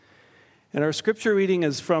And our scripture reading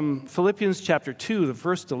is from Philippians chapter 2, the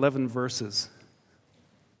first 11 verses.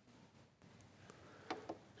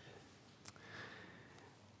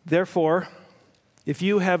 Therefore, if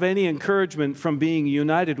you have any encouragement from being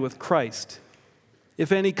united with Christ,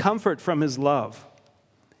 if any comfort from his love,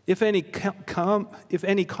 if any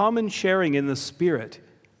common sharing in the Spirit,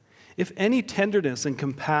 if any tenderness and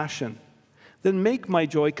compassion, then make my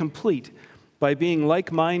joy complete by being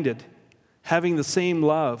like-minded, having the same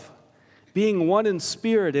love, being one in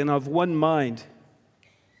spirit and of one mind.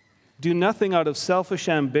 Do nothing out of selfish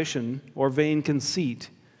ambition or vain conceit.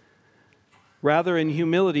 Rather, in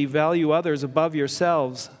humility, value others above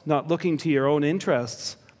yourselves, not looking to your own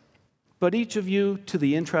interests, but each of you to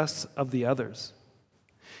the interests of the others.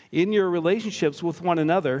 In your relationships with one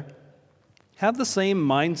another, have the same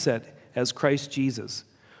mindset as Christ Jesus,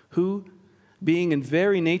 who, being in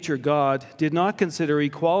very nature God, did not consider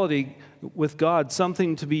equality with God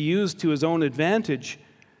something to be used to his own advantage.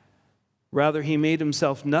 Rather, he made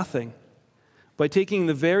himself nothing by taking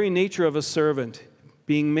the very nature of a servant,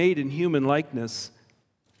 being made in human likeness,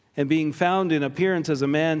 and being found in appearance as a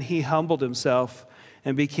man, he humbled himself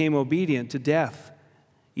and became obedient to death,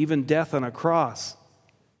 even death on a cross.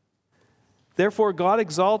 Therefore, God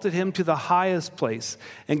exalted him to the highest place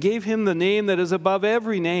and gave him the name that is above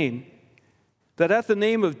every name, that at the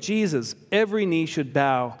name of Jesus every knee should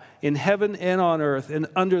bow in heaven and on earth and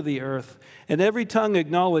under the earth, and every tongue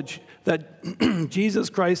acknowledge that Jesus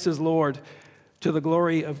Christ is Lord, to the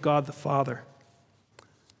glory of God the Father.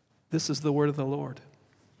 This is the word of the Lord.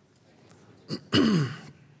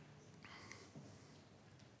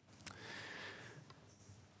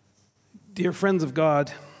 Dear friends of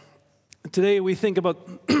God, today we think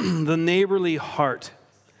about the neighborly heart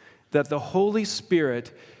that the Holy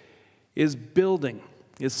Spirit is building,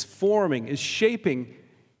 is forming, is shaping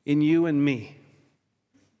in you and me.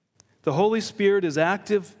 The Holy Spirit is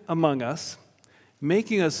active among us,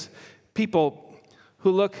 making us people who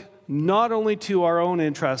look not only to our own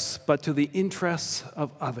interests, but to the interests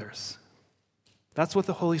of others. That's what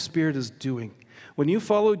the Holy Spirit is doing. When you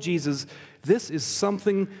follow Jesus, this is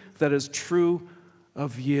something that is true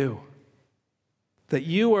of you. That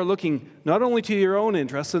you are looking not only to your own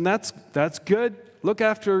interests, and that's good. Look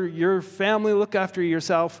after your family, look after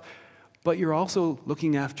yourself, but you're also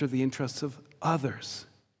looking after the interests of others.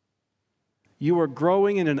 You are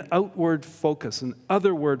growing in an outward focus, an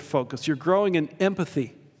otherward focus. You're growing in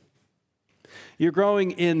empathy. You're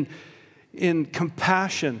growing in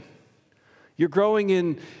compassion. You're growing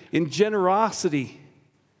in generosity.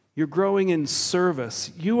 You're growing in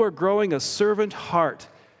service. You are growing a servant heart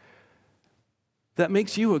that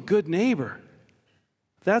makes you a good neighbor.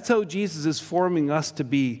 That's how Jesus is forming us to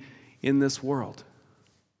be in this world.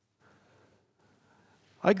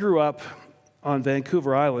 I grew up on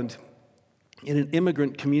Vancouver Island in an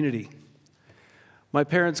immigrant community. My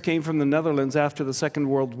parents came from the Netherlands after the Second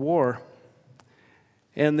World War,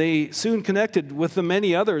 and they soon connected with the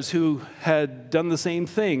many others who had done the same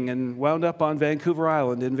thing and wound up on Vancouver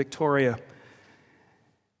Island in Victoria.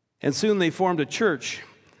 And soon they formed a church,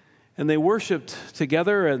 and they worshiped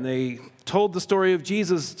together, and they told the story of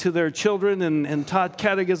Jesus to their children and taught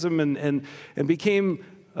catechism and became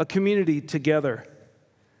a community together.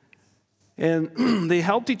 And they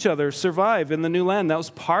helped each other survive in the new land. That was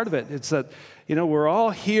part of it. It's that, we're all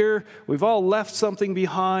here, we've all left something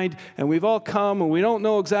behind, and we've all come, and we don't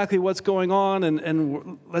know exactly what's going on,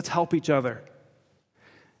 and let's help each other.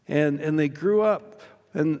 And they grew up,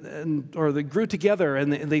 or they grew together,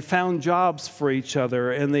 and they found jobs for each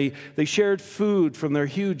other, and they shared food from their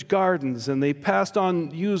huge gardens, and they passed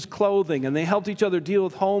on used clothing, and they helped each other deal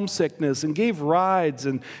with homesickness, and gave rides,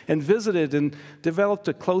 and visited, and developed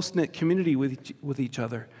a close-knit community with each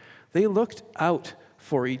other. They looked out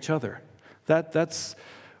for each other. That's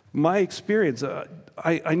my experience.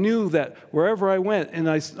 I knew that wherever I went, and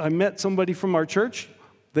I met somebody from our church,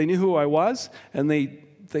 they knew who I was, and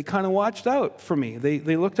they kind of watched out for me.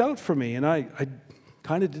 They looked out for me, and I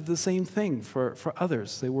kind of did the same thing for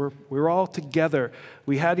others. We were all together.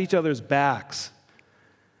 We had each other's backs.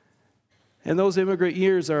 And those immigrant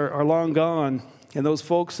years are long gone, and those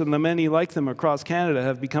folks and the many like them across Canada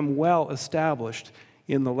have become well established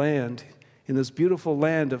in the land, in this beautiful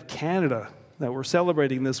land of Canada that we're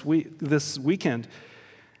celebrating this weekend.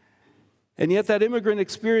 And yet that immigrant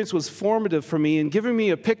experience was formative for me in giving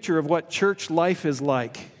me a picture of what church life is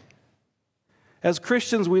like. As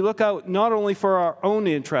Christians, we look out not only for our own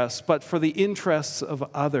interests, but for the interests of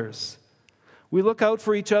others. We look out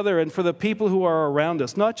for each other and for the people who are around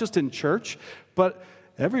us, not just in church, but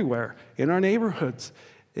everywhere, in our neighborhoods,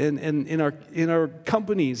 and in our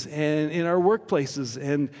companies and in our workplaces.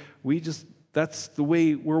 And that's the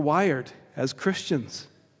way we're wired as Christians.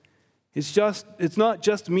 It's not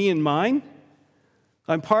just me and mine.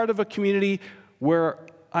 I'm part of a community where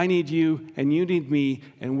I need you and you need me,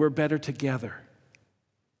 and we're better together.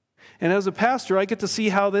 And as a pastor, I get to see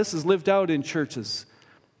how this is lived out in churches,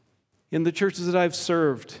 in the churches that I've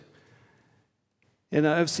served. And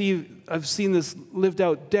I've seen this lived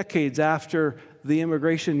out decades after the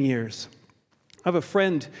immigration years. I have a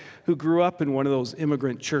friend who grew up in one of those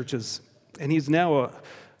immigrant churches, and he's now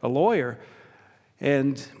a lawyer,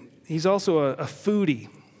 and he's also a foodie,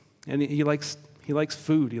 and he likes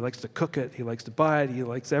food. He likes to cook it. He likes to buy it. He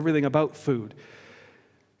likes everything about food.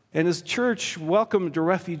 And his church welcomed a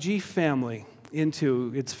refugee family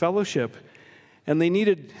into its fellowship, and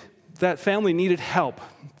that family needed help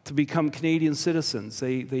to become Canadian citizens.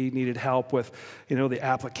 They needed help with, the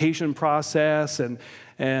application process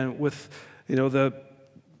and with,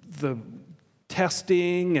 the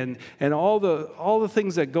testing and all the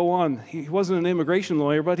things that go on. He wasn't an immigration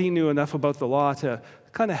lawyer, but he knew enough about the law to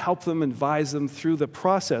kind of help them, advise them through the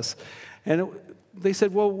process. And they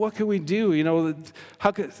said, well, what can we do?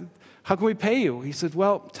 How can we pay you? He said,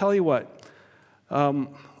 well, tell you what,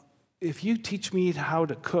 if you teach me how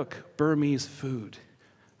to cook Burmese food,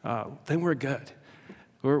 then we're good.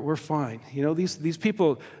 We're fine. These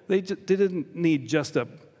people, they didn't need just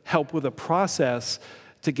help with a process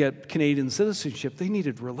to get Canadian citizenship. They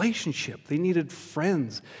needed relationship. They needed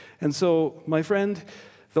friends. And so my friend,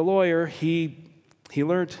 the lawyer, he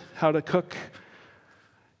learned how to cook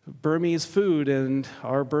Burmese food, and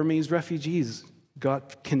our Burmese refugees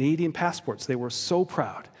got Canadian passports. They were so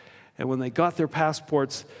proud. And when they got their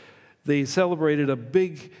passports, they celebrated a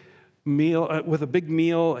big meal,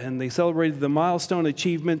 and they celebrated the milestone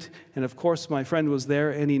achievement. And of course, my friend was there,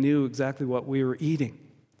 and he knew exactly what we were eating.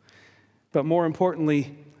 But more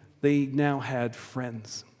importantly, they now had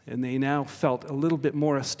friends, and they now felt a little bit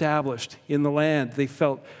more established in the land. They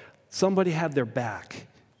felt somebody had their back.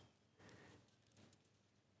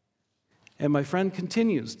 And my friend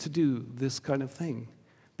continues to do this kind of thing,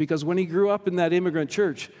 because when he grew up in that immigrant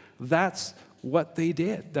church, that's what they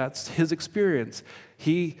did. That's his experience.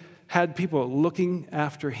 He had people looking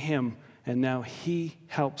after him, and now he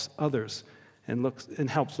helps others and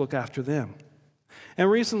helps look after them. And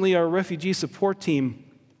recently, our refugee support team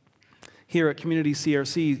here at Community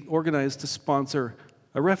CRC organized to sponsor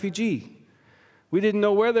a refugee. We didn't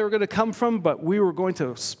know where they were going to come from, but we were going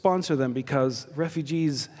to sponsor them because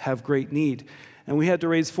refugees have great need. And we had to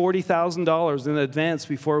raise $40,000 in advance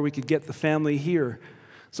before we could get the family here.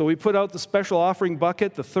 So we put out the special offering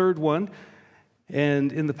bucket, the third one,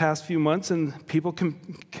 and in the past few months, and people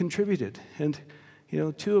contributed. And,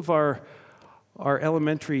 two of our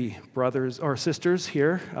elementary brothers or sisters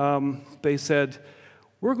here, they said,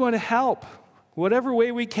 we're going to help whatever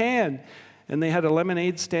way we can. And they had a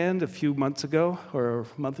lemonade stand a few months ago, or a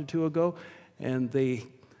month or two ago, and they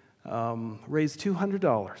raised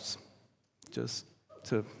 $200 just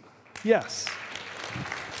to, yes.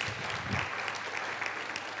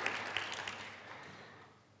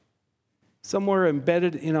 Somewhere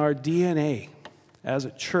embedded in our DNA as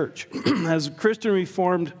a church, as a Christian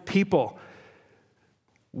Reformed people,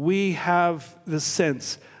 we have the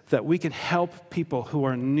sense that we can help people who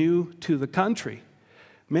are new to the country.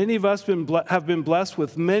 Many of us have been blessed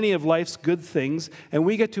with many of life's good things, and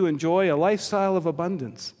we get to enjoy a lifestyle of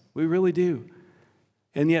abundance. We really do.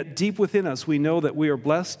 And yet, deep within us, we know that we are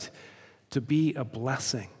blessed to be a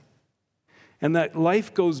blessing. And that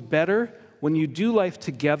life goes better when you do life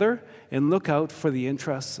together and look out for the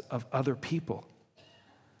interests of other people.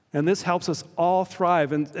 And this helps us all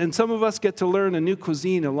thrive. And some of us get to learn a new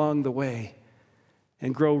cuisine along the way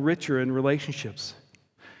and grow richer in relationships.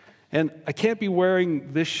 And I can't be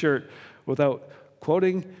wearing this shirt without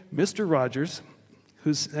quoting Mr. Rogers,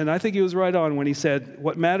 and I think he was right on when he said,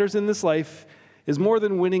 what matters in this life is more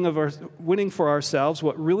than winning for ourselves.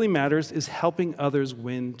 What really matters is helping others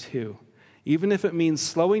win too, even if it means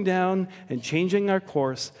slowing down and changing our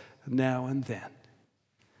course now and then.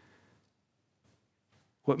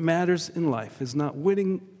 What matters in life is not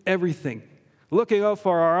winning everything, looking out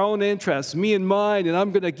for our own interests, me and mine, and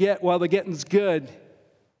I'm going to get while the getting's good.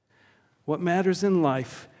 What matters in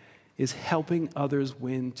life is helping others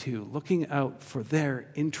win too, looking out for their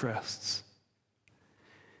interests.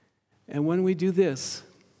 And when we do this,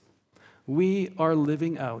 we are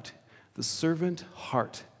living out the servant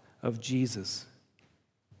heart of Jesus.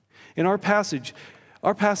 In our passage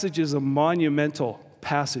is a monumental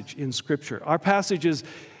passage in Scripture. Our passage is,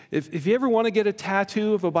 if you ever want to get a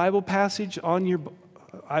tattoo of a Bible passage on your,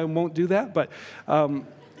 I won't do that, but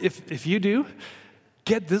if you do,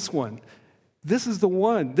 get this one. This is the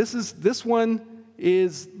one. This one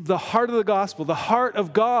is the heart of the gospel, the heart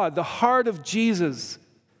of God, the heart of Jesus.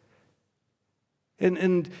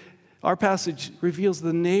 And our passage reveals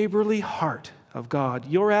the neighborly heart of God.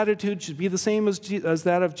 Your attitude should be the same as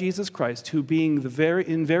that of Jesus Christ, who being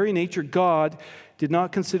in very nature God, did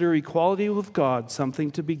not consider equality with God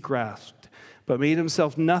something to be grasped, but made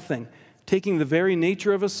himself nothing, taking the very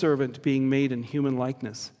nature of a servant, being made in human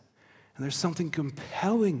likeness. And there's something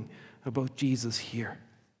compelling about Jesus here.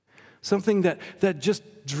 Something that just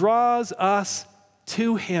draws us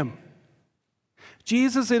to him.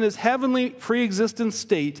 Jesus, in his heavenly pre-existent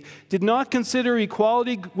state, did not consider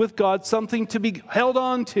equality with God something to be held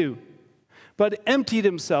on to, but emptied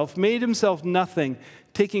himself, made himself nothing,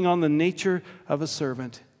 taking on the nature of a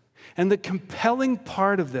servant. And the compelling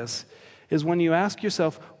part of this is when you ask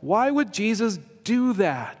yourself, why would Jesus do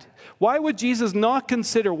that? Why would Jesus not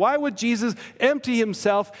consider? Why would Jesus empty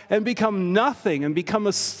himself and become nothing and become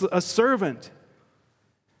a servant?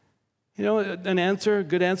 You know, a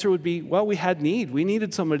good answer would be, well, we had need. We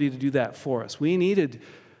needed somebody to do that for us. We needed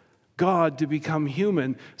God to become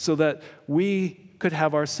human so that we could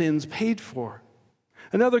have our sins paid for.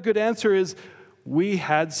 Another good answer is, we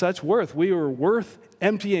had such worth. We were worth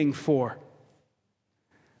emptying for.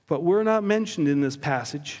 But we're not mentioned in this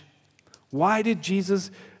passage. Why did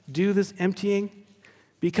Jesus do this emptying?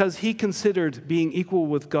 Because he considered being equal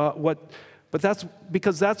with God.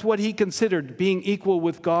 Because that's what he considered being equal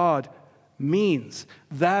with God means.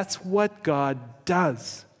 That's what God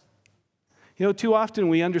does. You know, too often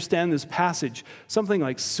we understand this passage something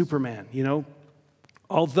like Superman, you know.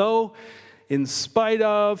 Although, in spite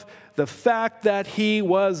of the fact that he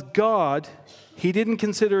was God, he didn't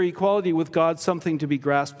consider equality with God something to be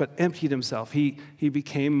grasped, but emptied himself. He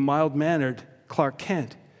became mild-mannered Clark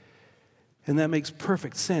Kent. And that makes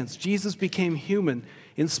perfect sense. Jesus became human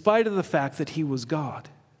in spite of the fact that he was God.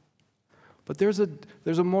 But there's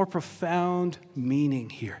a more profound meaning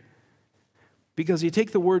here. Because you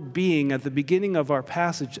take the word being at the beginning of our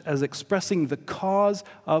passage as expressing the cause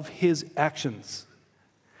of his actions.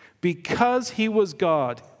 Because he was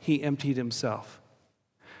God, he emptied himself.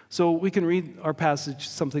 So we can read our passage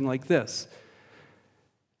something like this.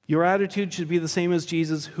 Your attitude should be the same as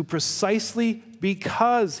Jesus, who precisely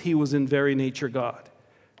because he was in very nature God,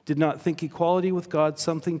 did not think equality with God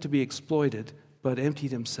something to be exploited, but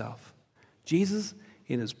emptied himself. Jesus,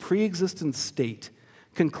 in his pre-existent state,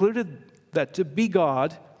 concluded that to be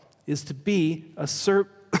God is to be a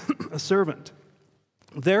servant.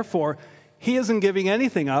 Therefore, he isn't giving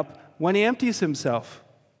anything up when he empties himself.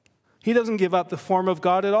 He doesn't give up the form of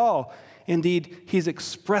God at all. Indeed, he's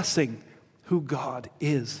expressing who God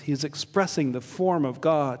is. He's expressing the form of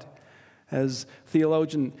God. As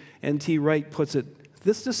theologian N.T. Wright puts it,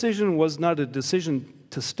 this decision was not a decision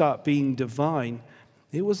to stop being divine.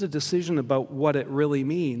 It was a decision about what it really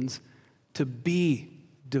means to be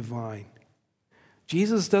divine.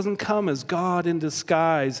 Jesus doesn't come as God in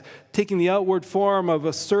disguise, taking the outward form of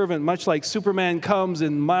a servant, much like Superman comes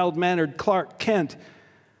in mild-mannered Clark Kent.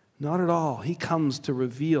 Not at all. He comes to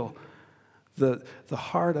reveal the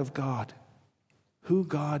heart of God, who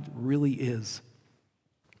God really is.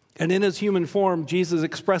 And in his human form, Jesus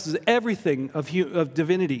expresses everything of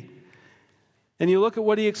divinity. And you look at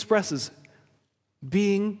what he expresses,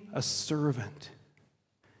 being a servant.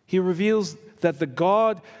 He reveals that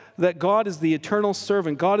God is the eternal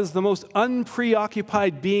servant. God is the most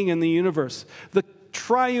unpreoccupied being in the universe. The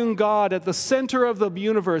triune God at the center of the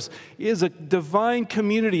universe is a divine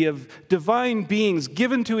community of divine beings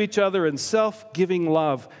given to each other in self-giving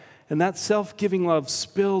love. And that self-giving love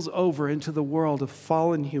spills over into the world of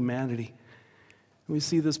fallen humanity. We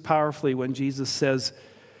see this powerfully when Jesus says,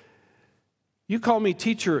 "You call me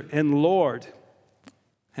teacher and Lord,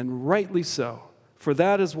 and rightly so, for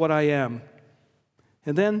that is what I am."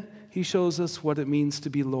 And then he shows us what it means to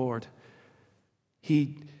be Lord.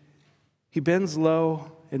 He bends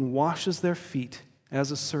low and washes their feet as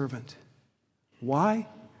a servant. Why?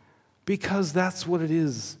 Because that's what it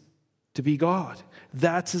is to be God.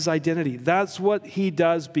 That's his identity. That's what he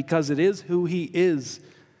does because it is who he is.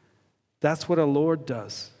 That's what a Lord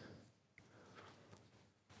does.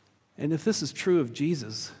 And if this is true of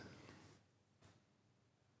Jesus,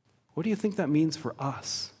 what do you think that means for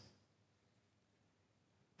us?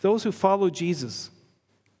 Those who follow Jesus,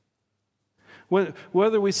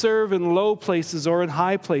 whether we serve in low places or in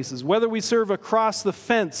high places, whether we serve across the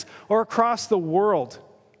fence or across the world,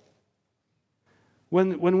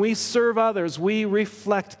 when we serve others, we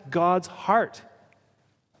reflect God's heart.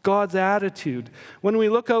 God's attitude. When we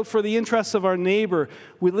look out for the interests of our neighbor,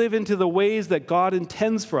 we live into the ways that God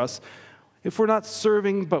intends for us. If we're not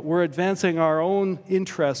serving, but we're advancing our own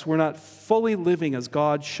interests, we're not fully living as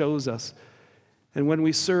God shows us. And when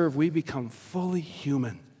we serve, we become fully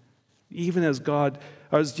human, even as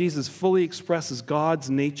Jesus fully expresses God's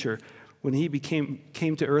nature when he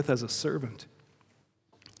came to earth as a servant.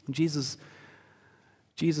 Jesus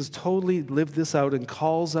totally lived this out and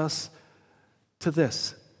calls us to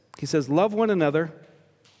this. He says, love one another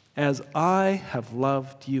as I have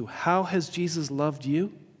loved you. How has Jesus loved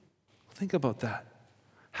you? Think about that.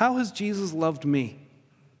 How has Jesus loved me?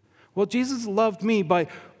 Well, Jesus loved me by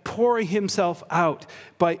pouring himself out,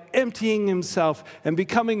 by emptying himself and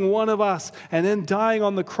becoming one of us, and then dying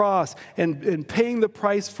on the cross and paying the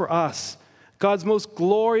price for us. God's most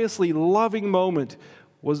gloriously loving moment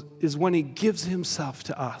is when he gives himself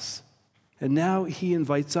to us. And now he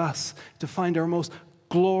invites us to find our most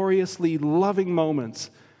gloriously loving moments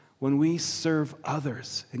when we serve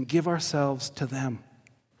others and give ourselves to them.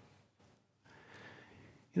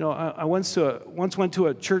 You know, I once went to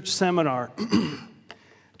a church seminar,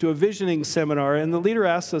 to a visioning seminar, and the leader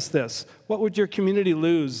asked us this: what would your community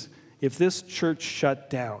lose if this church shut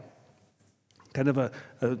down? Kind of a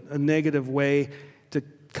negative way to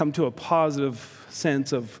come to a positive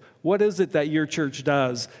sense of what is it that your church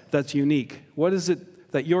does that's unique? What is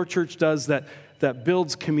it that your church does that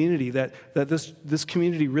builds community, that this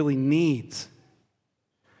community really needs?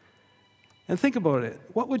 And think about it.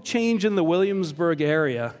 What would change in the Williamsburg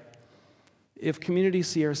area if Community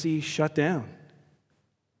CRC shut down?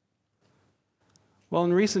 Well,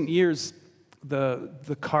 in recent years, the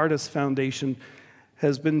Cardis Foundation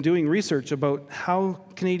has been doing research about how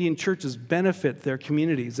Canadian churches benefit their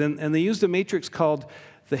communities. And they used a matrix called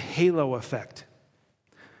the halo effect.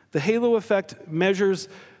 The halo effect measures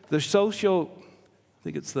the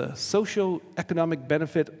socio-economic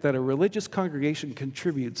benefit that a religious congregation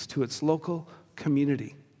contributes to its local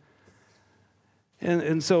community.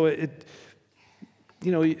 And so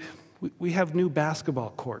we have new basketball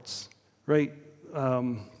courts right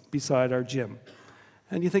beside our gym.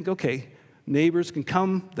 And you think, okay, neighbors can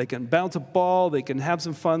come, they can bounce a ball, they can have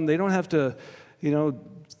some fun. They don't have to,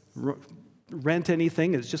 rent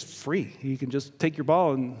anything. It's just free. You can just take your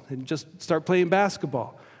ball and just start playing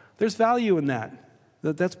basketball. There's value in that.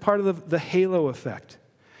 That's part of the halo effect.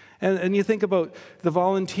 And you think about the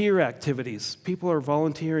volunteer activities. People are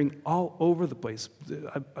volunteering all over the place.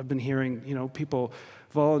 I've been hearing, people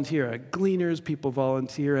volunteer at Gleaners, people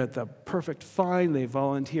volunteer at the Perfect Find, they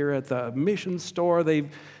volunteer at the Mission Store.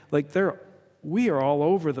 We are all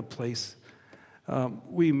over the place.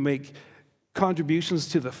 We make contributions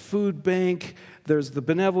to the food bank. There's the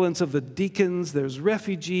benevolence of the deacons. There's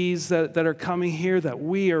refugees that are coming here that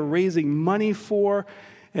we are raising money for,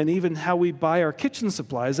 and even how we buy our kitchen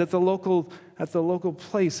supplies at the local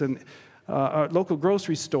place and our local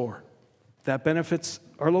grocery store. That benefits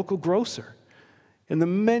our local grocer. And the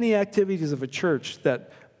many activities of a church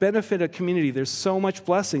that benefit a community, there's so much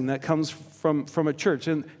blessing that comes from a church.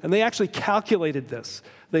 And they actually calculated this.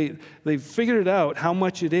 They figured it out, how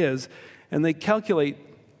much it is, and they calculate,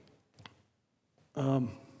 hang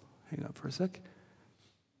on for a sec.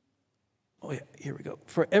 Oh yeah, here we go.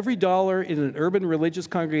 For every dollar in an urban religious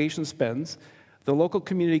congregation spends, the local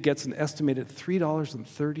community gets an estimated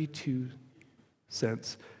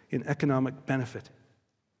 $3.32 in economic benefit,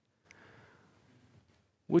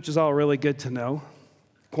 which is all really good to know.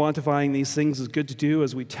 Quantifying these things is good to do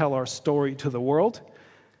as we tell our story to the world.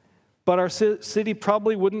 But our city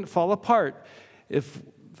probably wouldn't fall apart if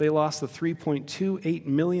they lost the $3.28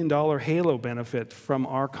 million halo benefit from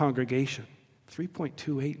our congregation.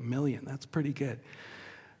 $3.28 million, that's pretty good.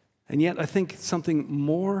 And yet I think something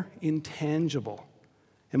more intangible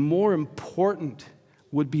and more important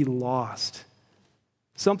would be lost.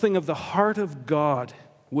 Something of the heart of God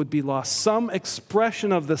would be lost. Some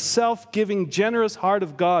expression of the self-giving, generous heart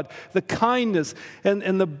of God, the kindness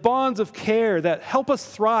and the bonds of care that help us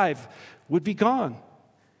thrive would be gone.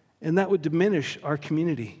 And that would diminish our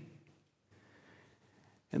community.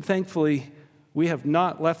 And thankfully, we have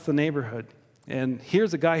not left the neighborhood. And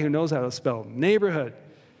here's a guy who knows how to spell neighborhood.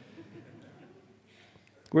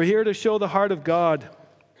 We're here to show the heart of God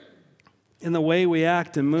in the way we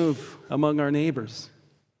act and move among our neighbors.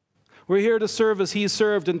 We're here to serve as he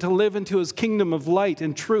served and to live into his kingdom of light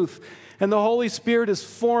and truth. And the Holy Spirit is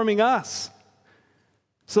forming us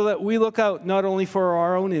so that we look out not only for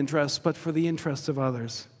our own interests, but for the interests of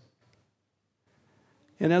others.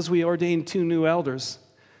 And as we ordain 2 new elders,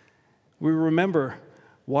 we remember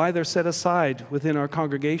why they're set aside within our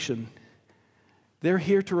congregation. They're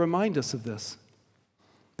here to remind us of this.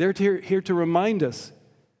 They're here to remind us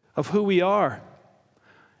of who we are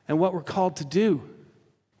and what we're called to do.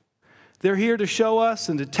 They're here to show us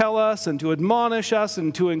and to tell us and to admonish us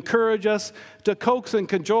and to encourage us, to coax and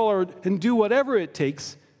cajole and do whatever it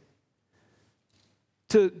takes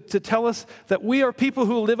to tell us that we are people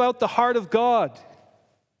who live out the heart of God.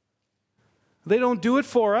 They don't do it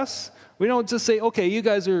for us. We don't just say, okay, you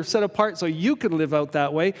guys are set apart so you can live out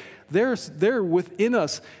that way. They're within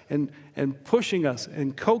us and pushing us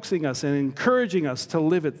and coaxing us and encouraging us to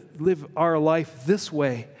live our life this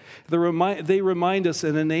way. They remind us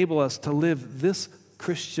and enable us to live this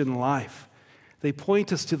Christian life. They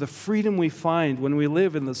point us to the freedom we find when we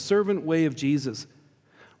live in the servant way of Jesus.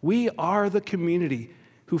 We are the community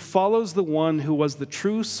who follows the one who was the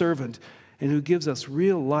true servant and who gives us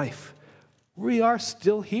real life. We are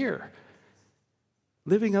still here,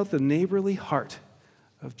 living out the neighborly heart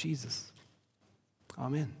of Jesus.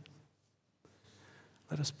 Amen.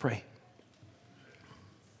 Let us pray.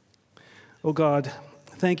 Oh God,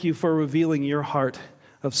 thank you for revealing your heart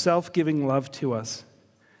of self-giving love to us.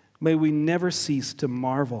 May we never cease to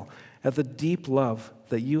marvel at the deep love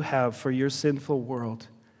that you have for your sinful world.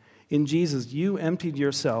 In Jesus, you emptied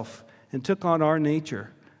yourself and took on our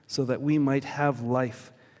nature so that we might have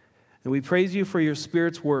life. And we praise you for your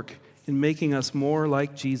Spirit's work in making us more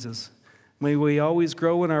like Jesus. May we always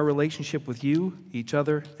grow in our relationship with you, each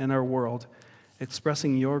other, and our world,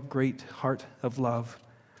 expressing your great heart of love.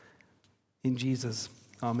 In Jesus,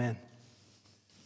 amen.